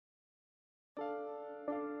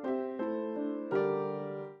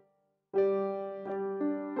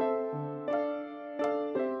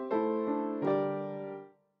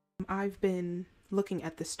I've been looking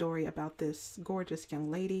at this story about this gorgeous young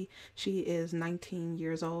lady. She is 19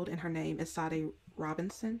 years old and her name is Sade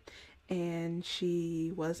Robinson. And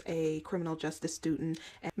she was a criminal justice student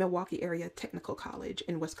at Milwaukee Area Technical College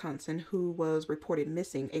in Wisconsin who was reported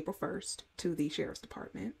missing April 1st to the Sheriff's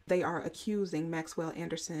Department. They are accusing Maxwell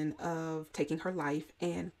Anderson of taking her life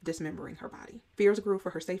and dismembering her body. Fears grew for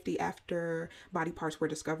her safety after body parts were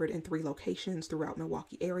discovered in 3 locations throughout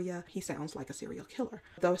Milwaukee area. He sounds like a serial killer.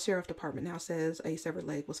 The Sheriff's Department now says a severed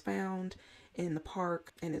leg was found in the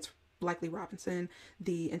park and it's likely Robinson.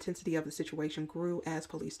 The intensity of the situation grew as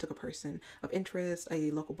police took a person of interest, a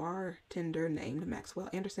local bartender named Maxwell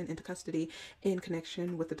Anderson, into custody in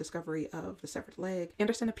connection with the discovery of the severed leg.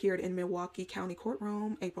 Anderson appeared in Milwaukee County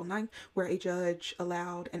Courtroom April 9th, where a judge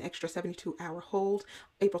allowed an extra 72-hour hold.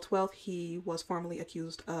 April 12th, he was formally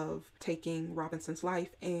accused of taking Robinson's life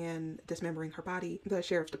and dismembering her body. The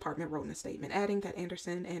Sheriff's Department wrote in a statement, adding that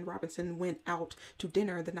Anderson and Robinson went out to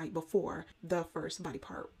dinner the night before the first body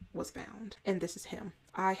part was found. And this is him.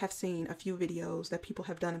 I have seen a few videos that people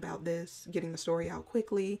have done about this, getting the story out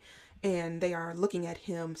quickly, and they are looking at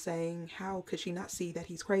him saying, how could she not see that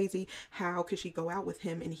he's crazy? How could she go out with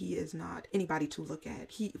him and he is not anybody to look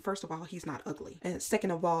at? First of all, he's not ugly. And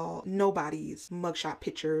second of all, nobody's mugshot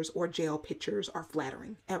pictures or jail pictures are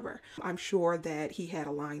flattering, ever. I'm sure that he had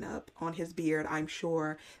a lineup on his beard. I'm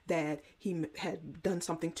sure that he had done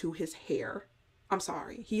something to his hair. I'm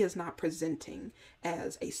sorry, he is not presenting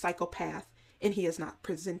as a psychopath, and he is not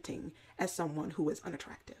presenting as someone who is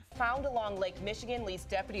unattractive. Found along Lake Michigan leads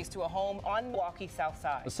deputies to a home on Milwaukee South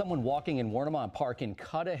Side. Someone walking in Warnemont Park in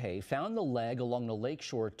Cudahy found the leg along the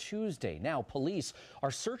lakeshore Tuesday. Now police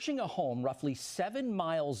are searching a home roughly 7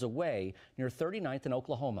 miles away near 39th and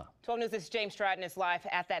Oklahoma. 12 News' James Stratton is live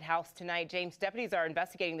at that house tonight. James, deputies are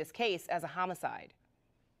investigating this case as a homicide.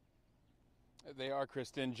 They are,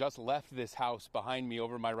 Kristen. Just left this house behind me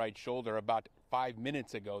over my right shoulder about 5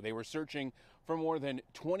 minutes ago. They were searching for more than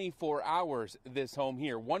 24 hours this home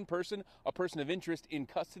here. One person, a person of interest, in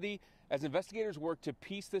custody as investigators work to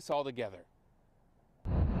piece this all together.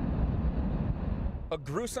 A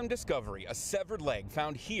gruesome discovery, a severed leg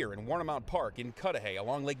found here in Warnemont Park in Cudahy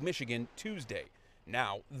along Lake Michigan Tuesday.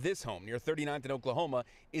 Now, this home near 39th and Oklahoma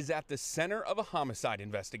is at the center of a homicide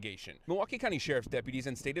investigation. Milwaukee County Sheriff's deputies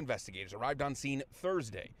and state investigators arrived on scene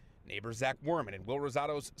Thursday. Neighbor Zach Werman and Will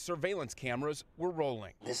Rosado's surveillance cameras were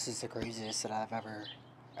rolling. This is the craziest that I've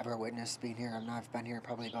ever witnessed being here. I've been here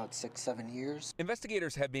probably about 6-7 years.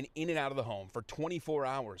 Investigators have been in and out of the home for 24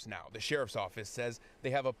 hours now. The sheriff's office says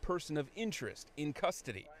they have a person of interest in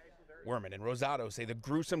custody. Werman and Rosado say the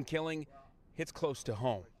gruesome killing hits close to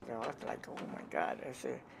home. I was like, oh my God, I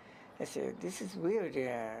said, this is weird.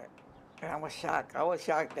 And I was shocked. I was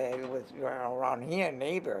shocked that it was around here,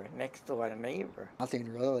 next door neighbor.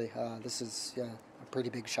 Nothing really. This is a pretty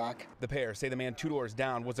big shock. The pair say the man 2 doors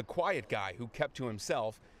down was a quiet guy who kept to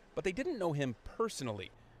himself, but they didn't know him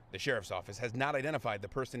personally. The sheriff's office has not identified the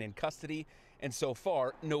person in custody, and so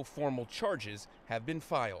far, no formal charges have been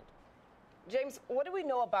filed. James, what do we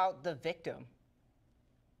know about the victim?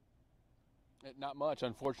 Not much.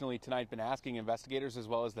 Unfortunately, tonight been asking investigators as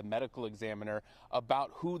well as the medical examiner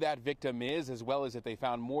about who that victim is, as well as if they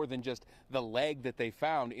found more than just the leg that they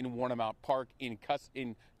found in Warnemont Park in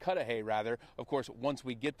Cudahy, rather. Of course, once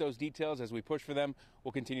we get those details, as we push for them,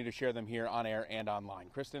 we'll continue to share them here on air and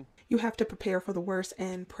online. Kristen? You have to prepare for the worst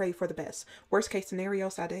and pray for the best. Worst case scenario,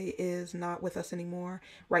 Sade is not with us anymore.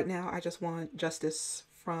 Right now, I just want justice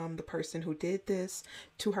from the person who did this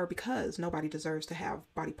to her, because nobody deserves to have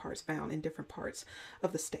body parts found in different parts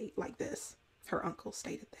of the state like this. Her uncle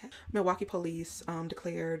stated that. Milwaukee police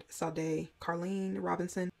declared Sade Carleen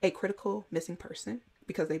Robinson a critical missing person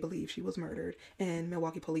because they believe she was murdered. And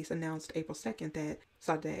Milwaukee police announced April 2nd that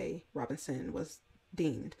Sade Robinson was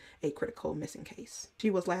deemed a critical missing case.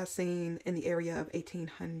 She was last seen in the area of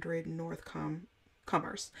 1800 North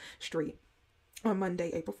Commerce Street on Monday,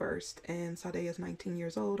 April 1st, and Sade is 19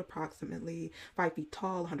 years old, approximately 5 feet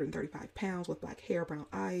tall, 135 pounds, with black hair, brown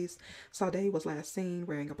eyes. Sade was last seen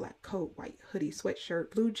wearing a black coat, white hoodie,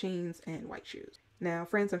 sweatshirt, blue jeans, and white shoes. Now,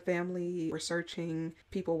 friends and family were searching.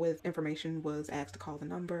 People with information was asked to call the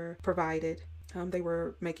number provided. They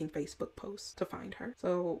were making Facebook posts to find her.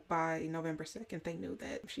 So by November 2nd, they knew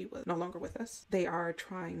that she was no longer with us. They are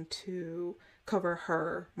trying to cover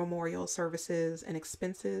her memorial services and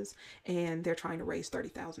expenses, and they're trying to raise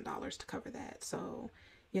 $30,000 to cover that. So,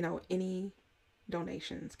 you know, any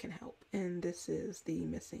donations can help. And this is the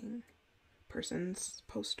missing persons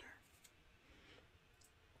poster.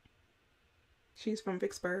 She's from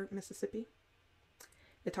Vicksburg, Mississippi.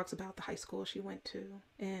 It talks about the high school she went to,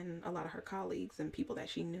 and a lot of her colleagues and people that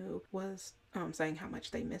she knew was saying how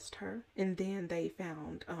much they missed her. And then they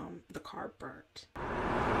found the car burnt.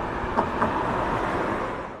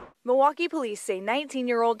 Milwaukee police say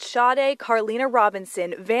 19-year-old Sade Carlina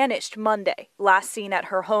Robinson vanished Monday, last seen at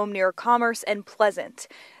her home near Commerce and Pleasant.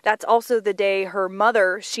 That's also the day her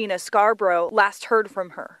mother, Sheena Scarborough, last heard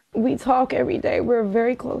from her. We talk every day. We're a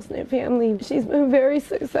very close-knit family. She's been very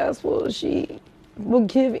successful. She will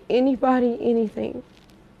give anybody anything.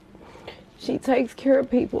 She takes care of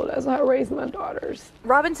people. That's how I raised my daughters.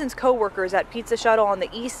 Robinson's co-workers at Pizza Shuttle on the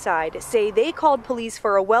east side say they called police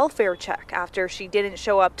for a welfare check after she didn't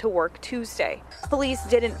show up to work Tuesday. Police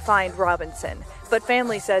didn't find Robinson, but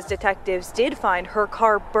family says detectives did find her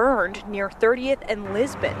car burned near 30th and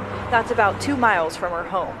Lisbon. That's about 2 miles from her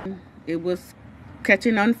home. It was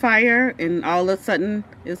catching on fire, and all of a sudden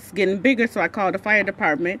it's getting bigger, so I called the fire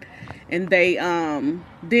department, and they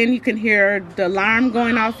then you can hear the alarm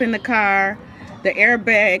going off in the car, the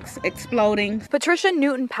airbags exploding. Patricia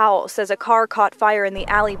Newton-Powell says a car caught fire in the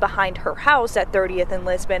alley behind her house at 30th and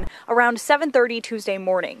Lisbon around 7:30 Tuesday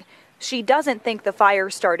morning. She doesn't think the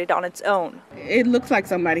fire started on its own. It looks like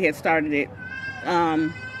somebody had started it.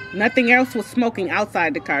 Nothing else was smoking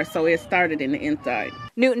outside the car, so it started in the inside.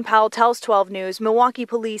 Newton-Powell tells 12 News Milwaukee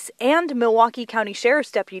police and Milwaukee County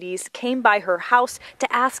Sheriff's deputies came by her house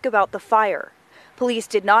to ask about the fire. Police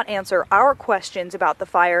did not answer our questions about the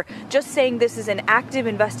fire, just saying this is an active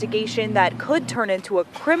investigation that could turn into a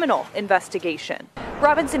criminal investigation.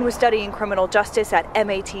 Robinson was studying criminal justice at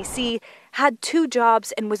MATC, had 2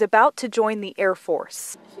 jobs, and was about to join the Air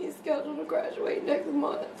Force. She's scheduled to graduate next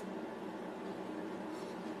month.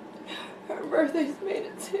 Her birthday's May the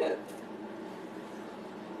 10th.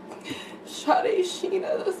 Sade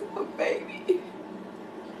Sheena, that's my baby.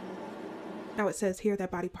 Now it says here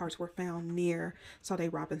that body parts were found near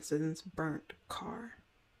Sade Robinson's burnt car.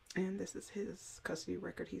 And this is his custody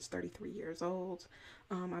record. He's 33 years old.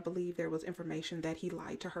 I believe there was information that he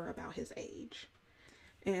lied to her about his age.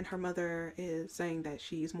 And her mother is saying that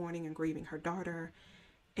she's mourning and grieving her daughter,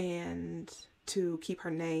 and to keep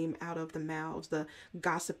her name out of the mouths, the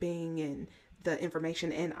gossiping and the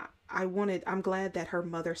information. And I'm glad that her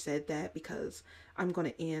mother said that, because I'm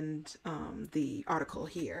going to end the article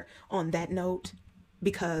here on that note,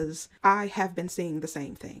 because I have been seeing the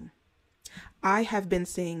same thing. I have been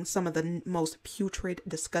seeing some of the most putrid,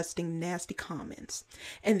 disgusting, nasty comments.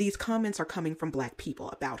 And these comments are coming from Black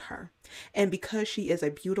people about her. And because she is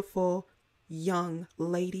a beautiful young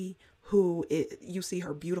lady who you see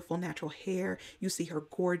her beautiful natural hair, you see her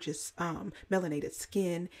gorgeous melanated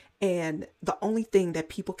skin, and the only thing that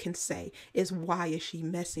people can say is, why is she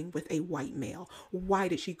messing with a white male? Why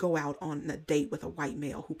did she go out on a date with a white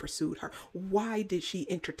male who pursued her? Why did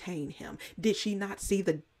she entertain him? Did she not see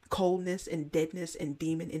the coldness and deadness and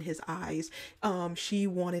demon in his eyes? She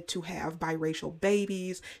wanted to have biracial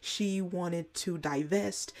babies. She wanted to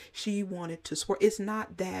divest. She wanted to swear. It's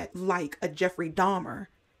not that like a Jeffrey Dahmer,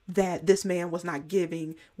 that this man was not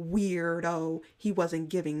giving weirdo, he wasn't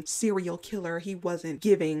giving serial killer, he wasn't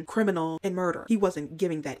giving criminal and murder. He wasn't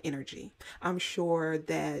giving that energy. I'm sure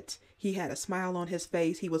that he had a smile on his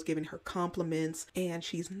face. He was giving her compliments, and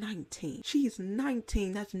she's 19. She's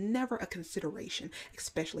 19. That's never a consideration,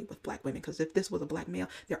 especially with Black women, because if this was a Black male,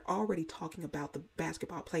 they're already talking about the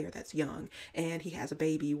basketball player that's young, and he has a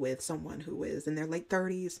baby with someone who is in their late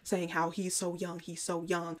 30s, saying how he's so young,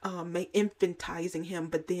 infantizing him,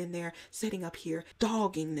 but then they're sitting up here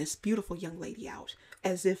dogging this beautiful young lady out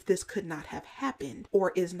as if this could not have happened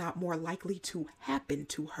or is not more likely to happen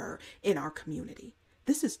to her in our community.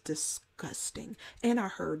 This is disgusting. And I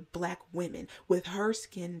heard Black women with her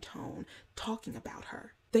skin tone talking about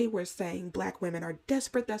her. They were saying Black women are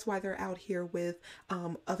desperate. That's why they're out here with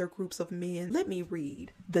other groups of men. Let me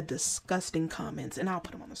read the disgusting comments, and I'll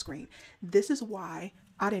put them on the screen. This is why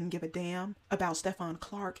I didn't give a damn about Stephon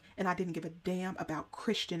Clark, and I didn't give a damn about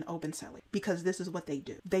Christian Obenselli, because this is what they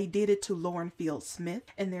do. They did it to Lauren Field Smith,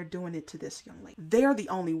 and they're doing it to this young lady. They're the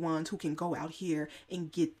only ones who can go out here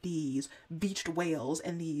and get these beached whales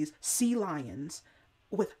and these sea lions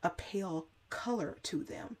with a pale color to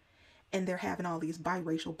them. And they're having all these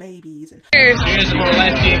biracial babies. And cheers to more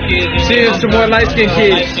light-skinned kids. Cheers to more light-skinned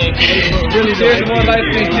kids. Cheers to more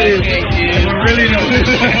light-skinned kids.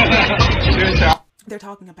 They're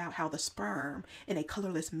talking about how the sperm in a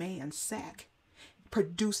colorless man's sac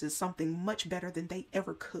produces something much better than they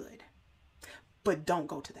ever could. But don't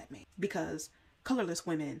go to that man, because colorless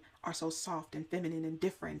women are so soft and feminine and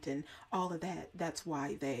different and all of that. That's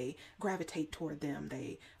why they gravitate toward them.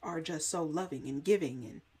 They are just so loving and giving,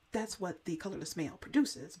 and That's what the colorless male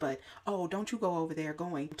produces. But, oh, don't you go over there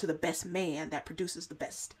going to the best man that produces the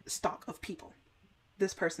best stock of people.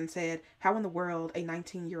 This person said, how in the world a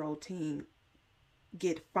 19-year-old teen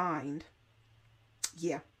get fined?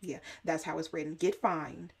 Yeah, that's how it's written. Get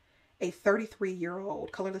fined a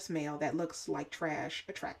 33-year-old colorless male that looks like trash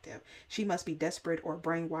attractive. She must be desperate or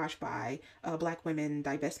brainwashed by black women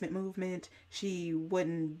divestment movement. She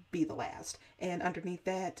wouldn't be the last. And underneath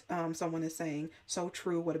that, someone is saying, so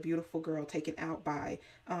true, what a beautiful girl taken out by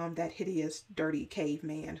that hideous, dirty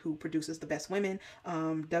caveman who produces the best women.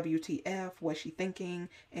 WTF, what's she thinking?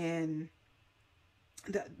 And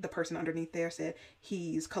the person underneath there said,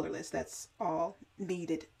 he's colorless. That's all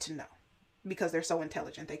needed to know. Because they're so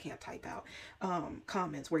intelligent, they can't type out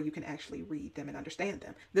comments where you can actually read them and understand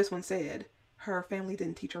them. This one said, her family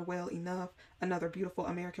didn't teach her well enough. Another beautiful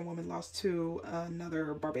American woman lost to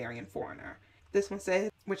another barbarian foreigner. This one said,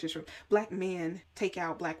 which is true, black men take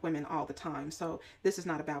out black women all the time. So this is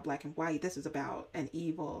not about black and white. This is about an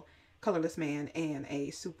evil colorless man and a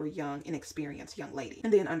super young, inexperienced young lady.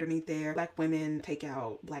 And then underneath there, black women take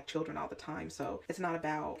out black children all the time. So it's not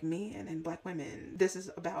about men and black women. This is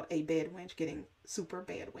about a bad wench getting super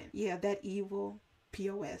bad wench. Yeah, that evil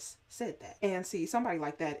POS said that. And see, somebody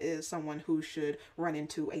like that is someone who should run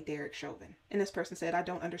into a Derek Chauvin. And this person said, I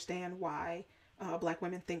don't understand why black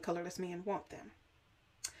women think colorless men want them.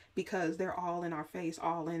 Because they're all in our face,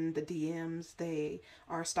 all in the DMs. They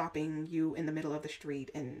are stopping you in the middle of the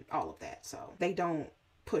street and all of that. So they don't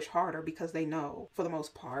push harder because they know, for the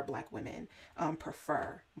most part, black women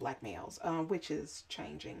prefer black males, which is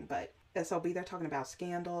changing. But SOB, they're talking about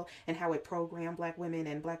Scandal and how it programmed black women,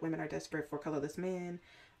 and black women are desperate for colorless men.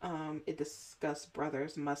 It discussed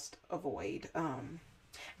brothers must avoid.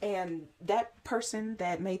 And that person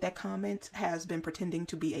that made that comment has been pretending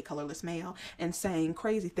to be a colorless male and saying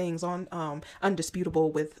crazy things on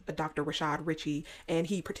Undisputable with Dr. Rashad Ritchie, and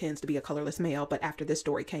he pretends to be a colorless male. But after this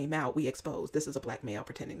story came out, we exposed this is a black male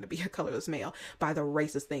pretending to be a colorless male by the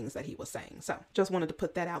racist things that he was saying. So just wanted to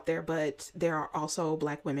put that out there. But there are also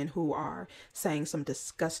black women who are saying some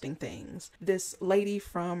disgusting things. This lady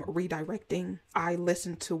from Redirecting, I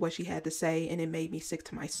listened to what she had to say and it made me sick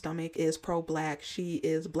to my stomach, is pro-black. She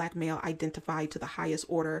is black male identified to the highest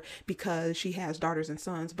order because she has daughters and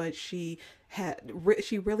sons, but she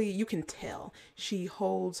really, you can tell she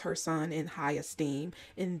holds her son in high esteem.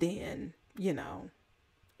 And then, you know,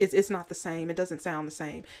 it's not the same. It doesn't sound the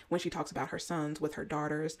same when she talks about her sons with her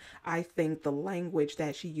daughters. I think the language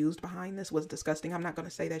that she used behind this was disgusting. I'm not going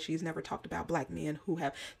to say that she's never talked about black men who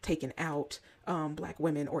have taken out black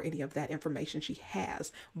women or any of that information. She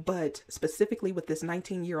has, but specifically with this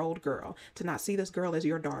 19-year-old girl, to not see this girl as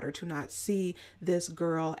your daughter, to not see this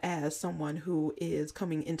girl as someone who is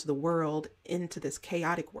coming into the world, into this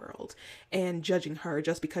chaotic world, and judging her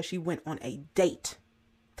just because she went on a date.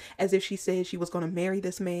 As if she said she was going to marry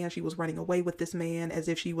this man, she was running away with this man, as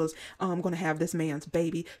if she was going to have this man's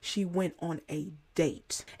baby. She went on a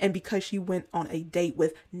date. And because she went on a date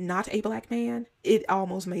with not a black man, it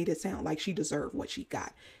almost made it sound like she deserved what she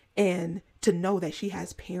got. And to know that she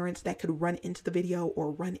has parents that could run into the video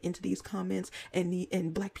or run into these comments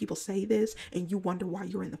and black people say this, and you wonder why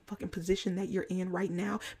you're in the fucking position that you're in right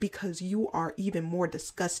now, because you are even more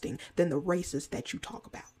disgusting than the racists that you talk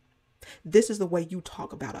about. This is the way you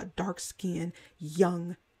talk about a dark-skinned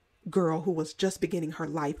young girl who was just beginning her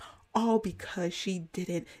life, all because she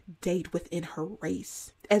didn't date within her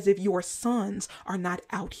race. As if your sons are not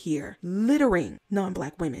out here littering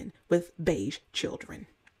non-black women with beige children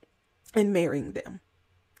and marrying them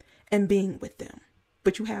and being with them.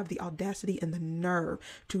 But you have the audacity and the nerve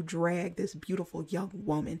to drag this beautiful young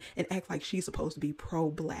woman and act like she's supposed to be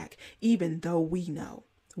pro-black, even though we know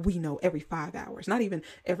every 5 hours, not even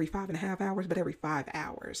every 5.5 hours, but every 5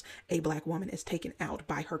 hours, a black woman is taken out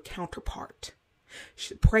by her counterpart.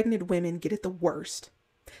 Pregnant women get it the worst.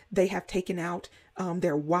 They have taken out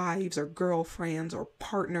their wives or girlfriends or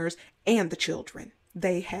partners and the children.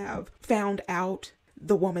 They have found out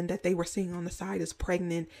the woman that they were seeing on the side is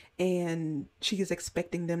pregnant, and she is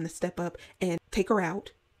expecting them to step up and take her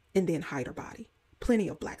out and then hide her body. Plenty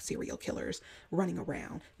of black serial killers running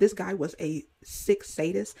around. This guy was a sick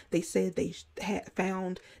sadist. They said they had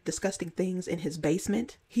found disgusting things in his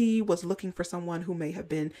basement. He was looking for someone who may have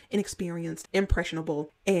been inexperienced,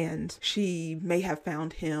 impressionable, and she may have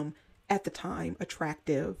found him at the time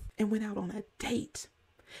attractive and went out on a date.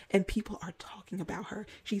 And people are talking about her.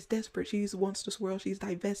 She's desperate. She wants this world. She's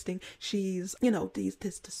divesting. She's,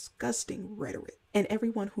 this disgusting rhetoric. And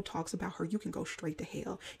everyone who talks about her, you can go straight to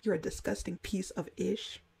hell. You're a disgusting piece of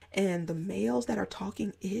ish. and the males that are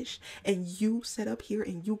talking ish, and you sit up here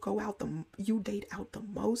and you you date out the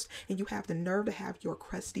most, and you have the nerve to have your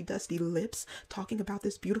crusty dusty lips talking about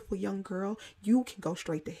this beautiful young girl, you can go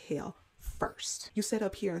straight to hell first. You sit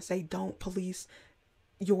up here and say, don't police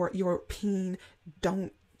your peen,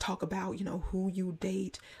 don't talk about, you know, who you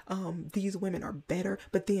date, these women are better,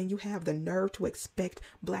 but then you have the nerve to expect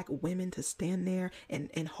black women to stand there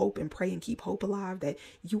and hope and pray and keep hope alive that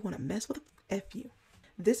you want to mess with F you.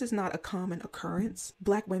 This is not a common occurrence.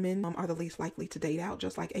 Black women are the least likely to date out,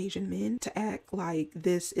 just like Asian men. To act like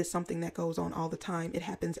this is something that goes on all the time, it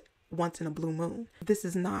happens once in a blue moon. This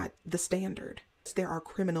is not the standard. There are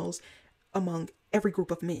criminals among every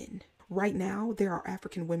group of men. Right now, there are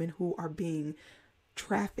African women who are being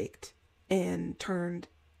trafficked and turned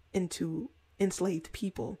into enslaved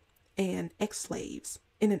people and ex-slaves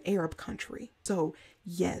in an Arab country. So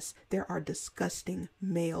yes, there are disgusting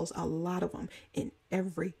males, a lot of them, in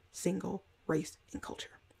every single race and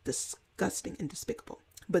culture. Disgusting and despicable.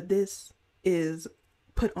 But this is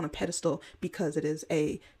put on a pedestal because it is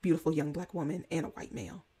a beautiful young black woman and a white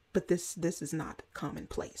male. But this is not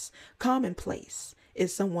commonplace. Commonplace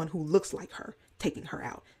is someone who looks like her taking her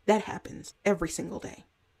out. That happens every single day.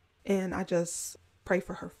 And I just pray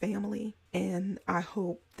for her family, and I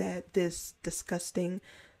hope that this disgusting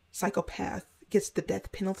psychopath gets the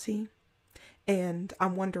death penalty. And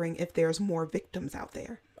I'm wondering if there's more victims out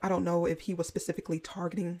there. I don't know if he was specifically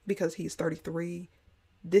targeting because he's 33.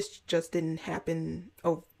 This just didn't happen,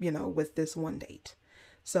 with this one date.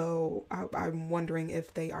 So I'm wondering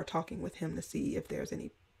if they are talking with him to see if there's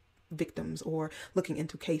any victims or looking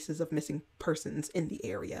into cases of missing persons in the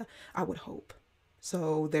area. I would hope,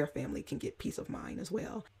 so their family can get peace of mind as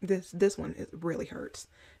well. This one really hurts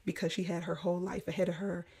because she had her whole life ahead of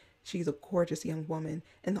her. She's a gorgeous young woman,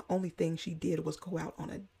 and the only thing she did was go out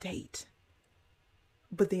on a date.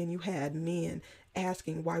 But then you had men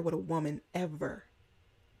asking, why would a woman ever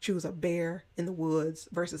choose a bear in the woods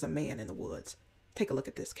versus a man in the woods? Take a look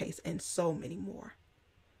at this case and so many more.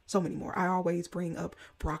 So many more. I always bring up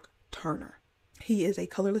Brock Turner. He is a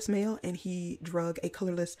colorless male, and he drug a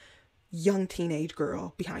colorless young teenage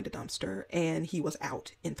girl behind a dumpster, and he was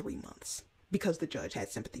out in 3 months because the judge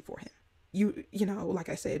had sympathy for him. You know, like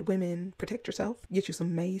I said, women, protect yourself. Get you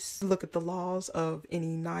some mace. Look at the laws of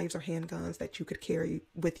any knives or handguns that you could carry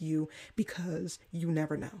with you, because you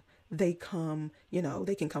never know. They come,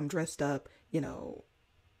 they can come dressed up,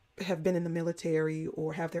 have been in the military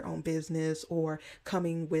or have their own business, or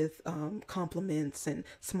coming with compliments and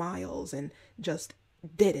smiles and just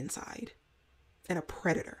dead inside, and a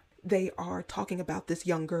predator. They are talking about this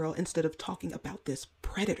young girl instead of talking about this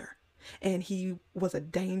predator. And he was a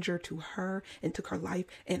danger to her and took her life,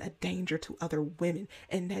 and a danger to other women.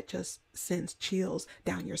 And that just sends chills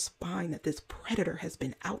down your spine that this predator has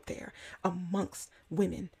been out there amongst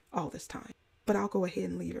women all this time. But I'll go ahead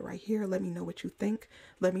and leave it right here. Let me know what you think.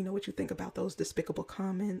 Let me know what you think about those despicable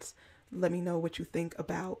comments. Let me know what you think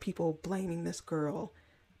about people blaming this girl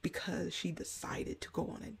because she decided to go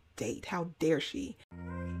on a date. How dare she?